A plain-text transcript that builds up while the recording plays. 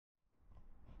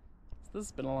This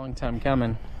has been a long time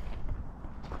coming.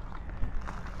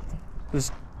 This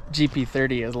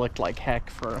GP30 has looked like heck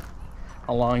for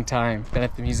a long time. Been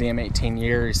at the museum 18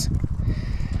 years.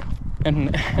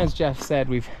 And as Jeff said,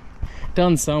 we've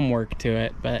done some work to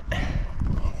it, but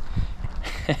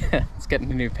it's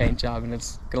getting a new paint job and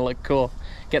it's gonna look cool.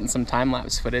 Getting some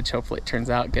time-lapse footage, hopefully it turns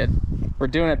out good. We're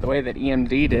doing it the way that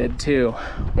ES&D did too,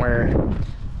 where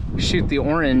we shoot the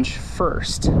orange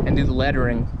first and do the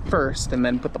lettering first and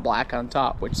then put the black on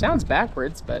top, which sounds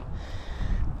backwards, but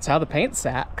it's how the paint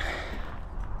sat.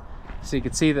 So you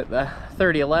can see that the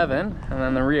 3011 and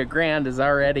then the Rio Grande is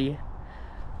already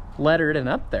lettered and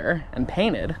up there and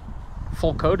painted,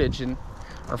 full coatage and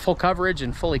or full coverage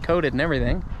and fully coated and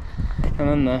everything. And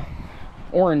then the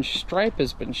orange stripe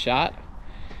has been shot.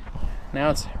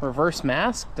 Now it's reverse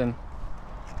masked and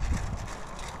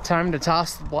time to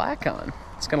toss the black on.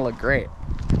 It's gonna look great.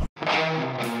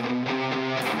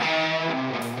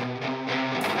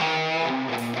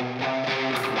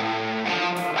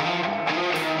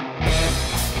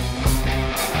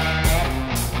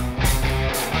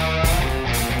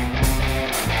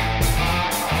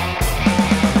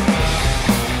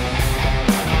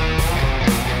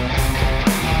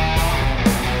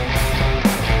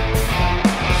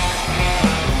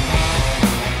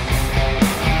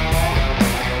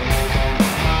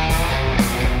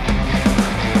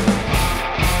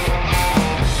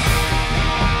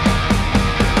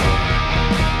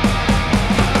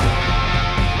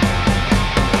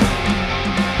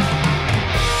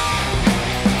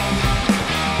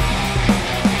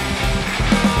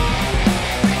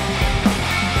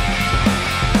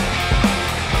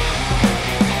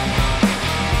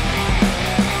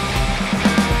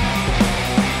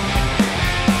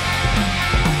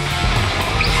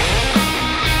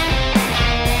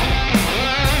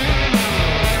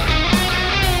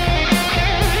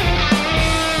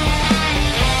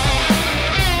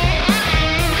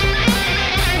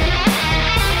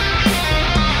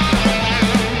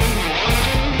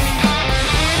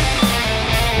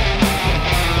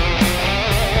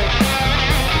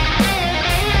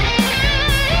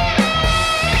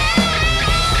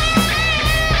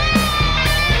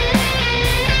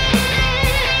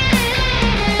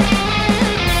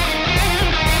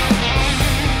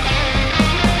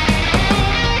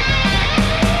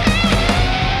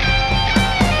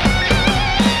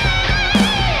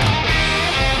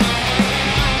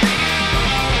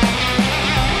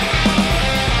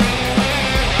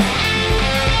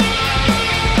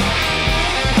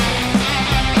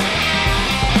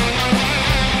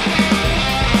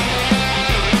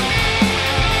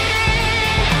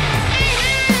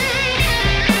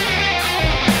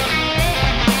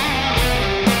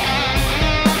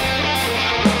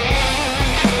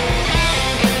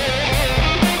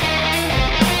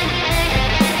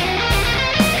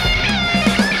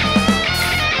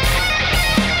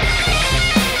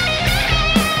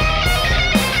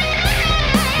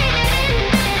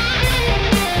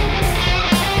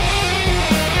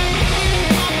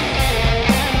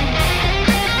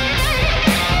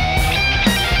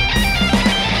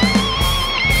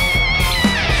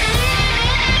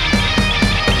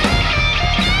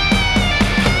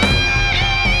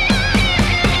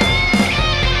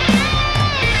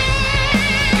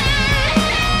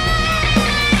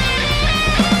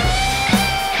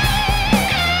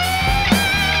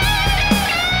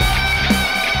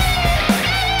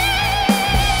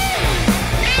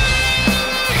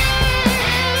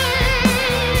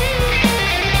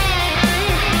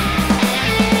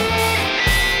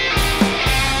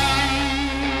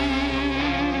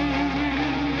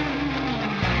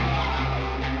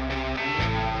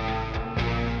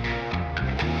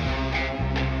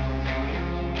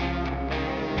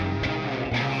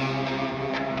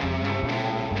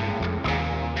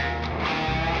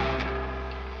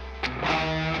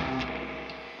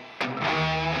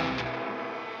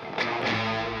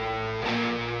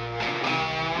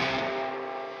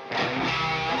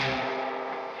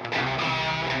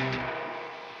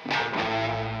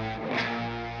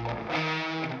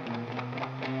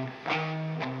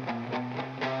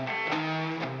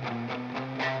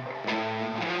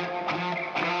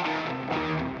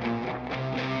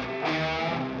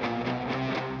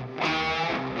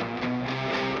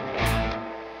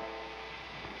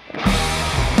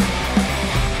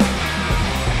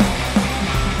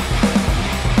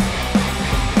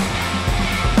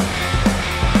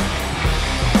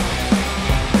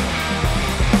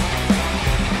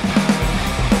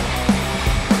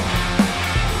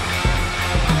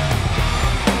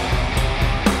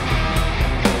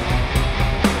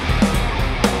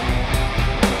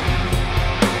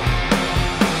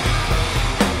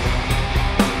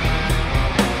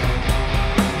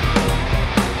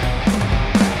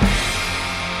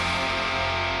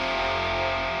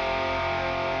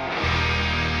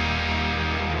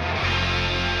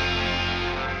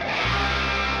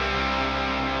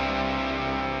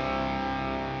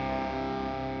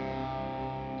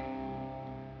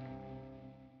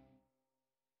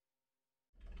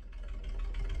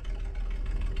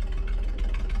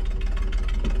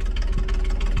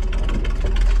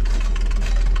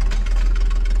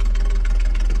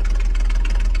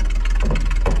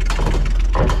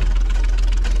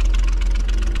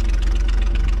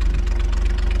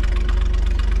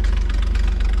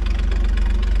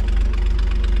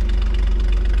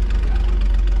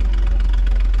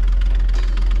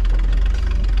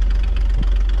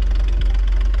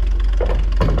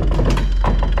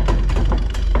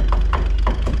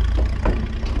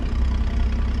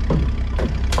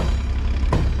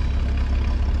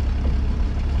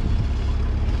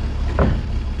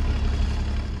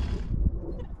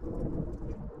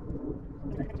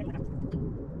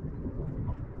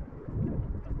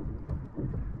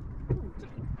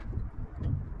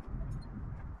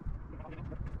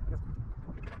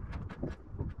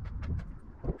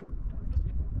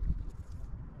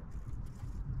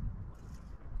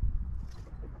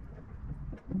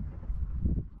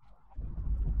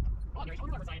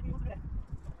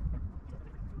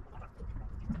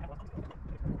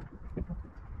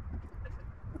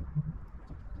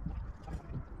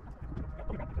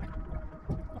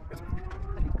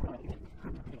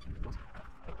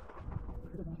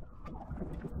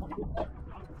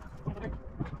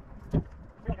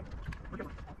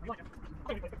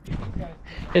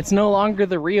 It's no longer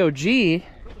the Rio G.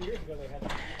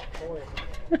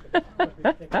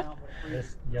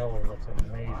 This yellow looks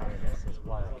amazing against this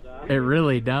black. It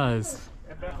really does.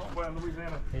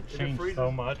 It changed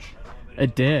so much.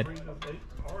 It did.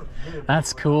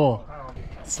 That's cool.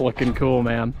 It's looking cool,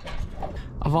 man.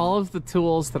 Of all of the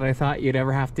tools that I thought you'd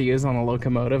ever have to use on a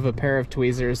locomotive, a pair of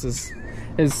tweezers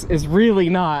is really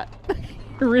not,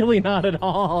 really not at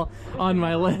all on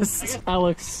my list. That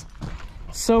looks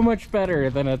so much better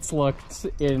than it's looked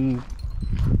in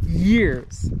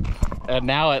years. And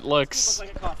now it looks... It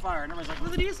looked like it caught fire, and everyone's like,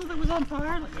 was the diesel that was on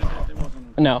fire? Like, it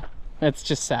wasn't. No, it's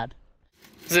just sad.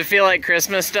 Does it feel like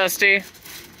Christmas, Dusty? Yeah,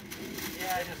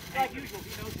 just like usual.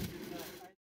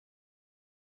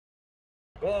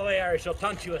 Go away, or I shall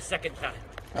taunt you a second time.